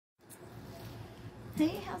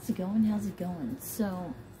Hey, how's it going? How's it going?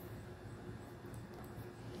 So,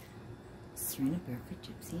 Sirena Barefoot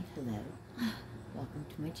Gypsy, hello. Welcome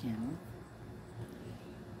to my channel.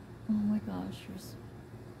 Oh my gosh, there's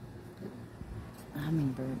a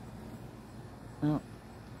hummingbird. Oh,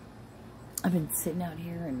 I've been sitting out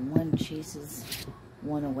here and one chases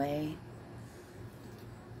one away,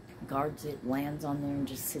 guards it, lands on there and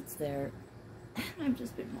just sits there. I've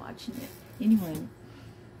just been watching it. Anyway,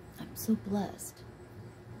 I'm so blessed.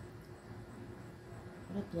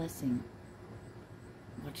 What a blessing.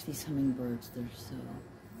 Watch these hummingbirds. They're so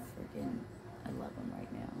freaking, I love them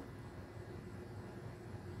right now.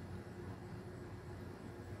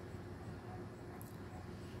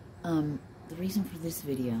 The reason for this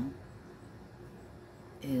video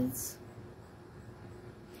is,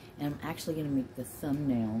 and I'm actually going to make the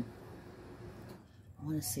thumbnail, I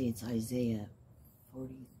want to say it's Isaiah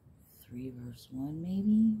 43 verse 1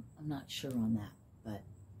 maybe? I'm not sure on that, but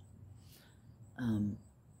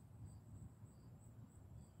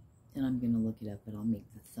and I'm going to look it up, but I'll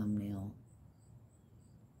make the thumbnail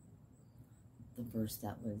the verse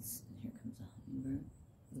that was, and here comes a hummingbird,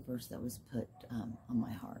 the verse that was put on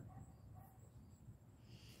my heart.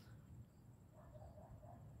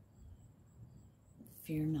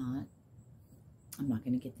 Fear not. I'm not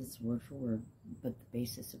going to get this word for word, but the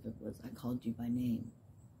basis of it was, I called you by name.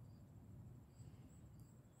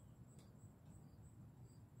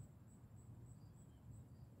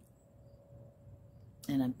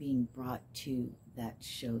 And I'm being brought to that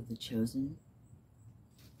show, The Chosen.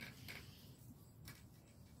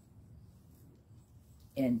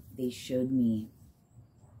 And they showed me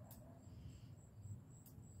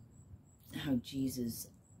how Jesus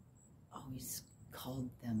always called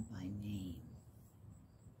them by name.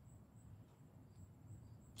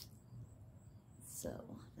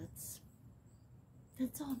 So that's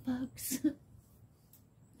all, folks.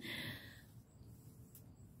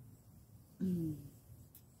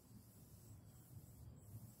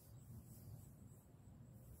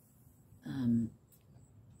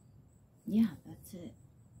 Yeah, that's it.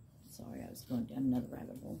 Sorry, I was going down another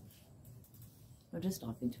rabbit hole. Or just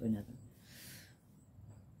off into another.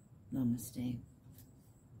 Namaste.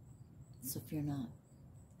 So fear not.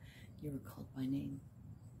 You were called by name.